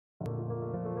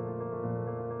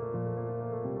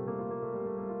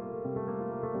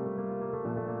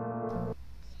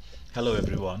Hello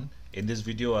everyone. In this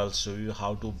video I'll show you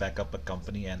how to back up a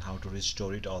company and how to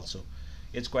restore it also.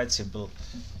 It's quite simple.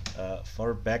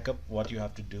 For backup, what you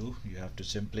have to do, you have to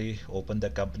simply open the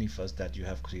company first that you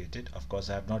have created. Of course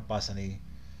I have not passed any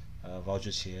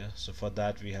vouchers here, so for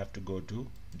that we have to go to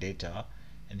data,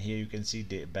 and here you can see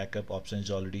the backup option is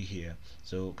already here.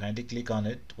 So kindly click on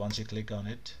it. Once you click on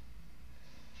it,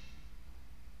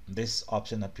 this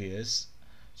option appears.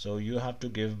 So you have to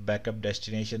give backup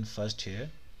destination first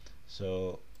here.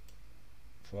 So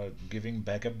for giving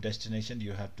backup destination,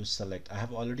 you have to select. I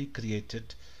have already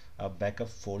created a backup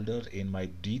folder in my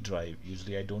D drive.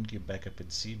 Usually I don't keep backup in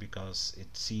C because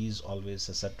C is always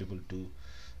susceptible to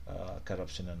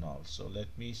corruption and all. So let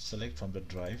me select from the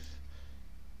drive.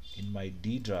 In my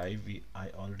D drive, I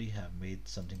already have made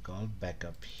something called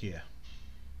backup here.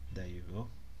 There you go.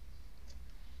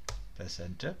 Press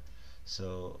enter.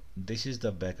 So this is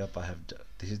the backup I have.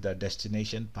 This is the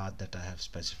destination path that I have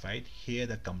specified. Here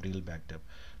the company will backed up.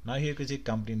 Now here you can see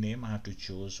company name. I have to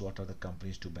choose what are the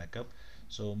companies to backup.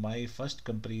 So my first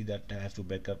company that I have to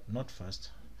backup, not first.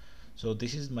 So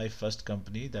this is my first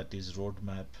company, that is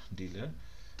Roadmap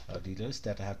dealers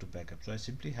that I have to backup. So I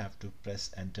simply have to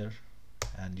press enter,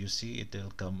 and you see it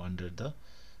will come under the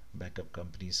backup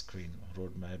company screen.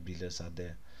 Roadmap dealers are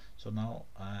there. So now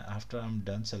after I'm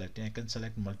done selecting, I can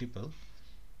select multiple.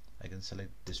 I can select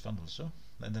this one also,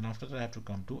 and then after that I have to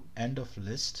come to end of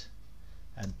list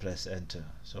and press enter.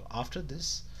 So after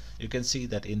this, you can see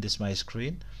that in this my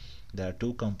screen there are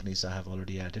two companies I have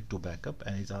already added to backup,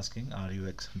 and it's asking,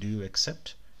 do you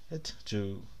accept it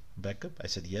to backup? I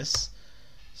said yes.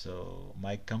 So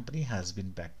my company has been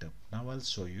backed up. Now I'll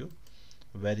show you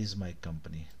where is my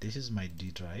company. This is my D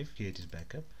drive. Here it is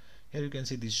backup. Here you can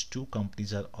see these two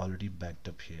companies are already backed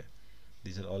up here.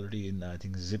 These are already in, I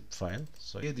think, zip file.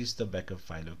 So here this is the backup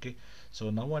file. Okay, so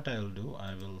now what I will do,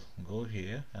 I will go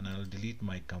here and I'll delete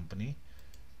my company.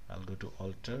 I'll go to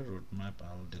alter roadmap.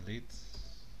 I'll delete.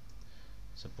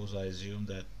 Suppose I assume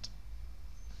that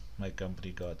my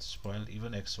company got spoiled,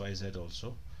 even XYZ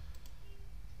also.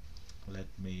 Let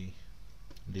me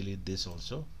delete this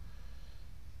also.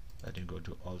 Let me go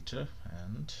to alter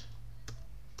and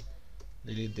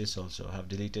delete this also. I have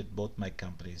deleted both my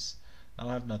companies. Now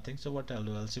I have nothing, so what I'll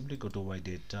do, I'll simply go to my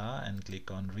data and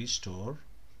click on restore,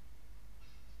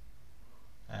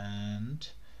 and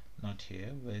not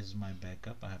here. Where is my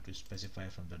backup? I have to specify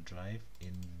from the drive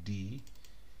in D.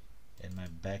 In my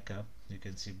backup you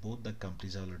can see both the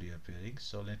companies are already appearing.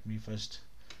 So let me first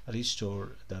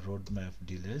restore the roadmap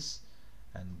dealers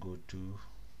and go to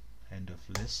end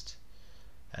of list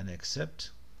and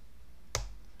accept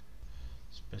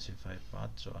specify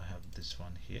path. So I have this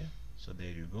one here. So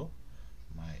there you go,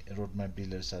 my roadmap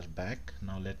dealers are back.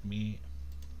 Now let me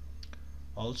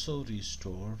also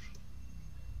restore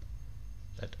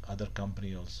that other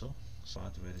company also. So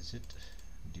where is it?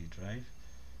 D drive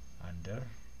under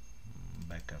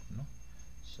backup, no?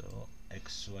 So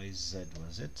XYZ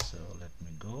was it. So let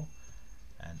me go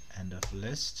and end of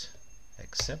list,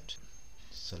 accept,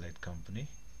 select company.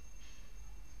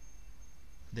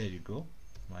 There you go,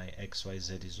 my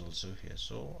XYZ is also here.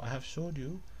 So I have showed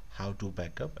you how to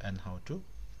backup and how to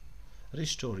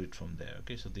restore it from there.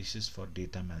 Okay, so this is for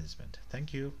data management.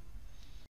 Thank you.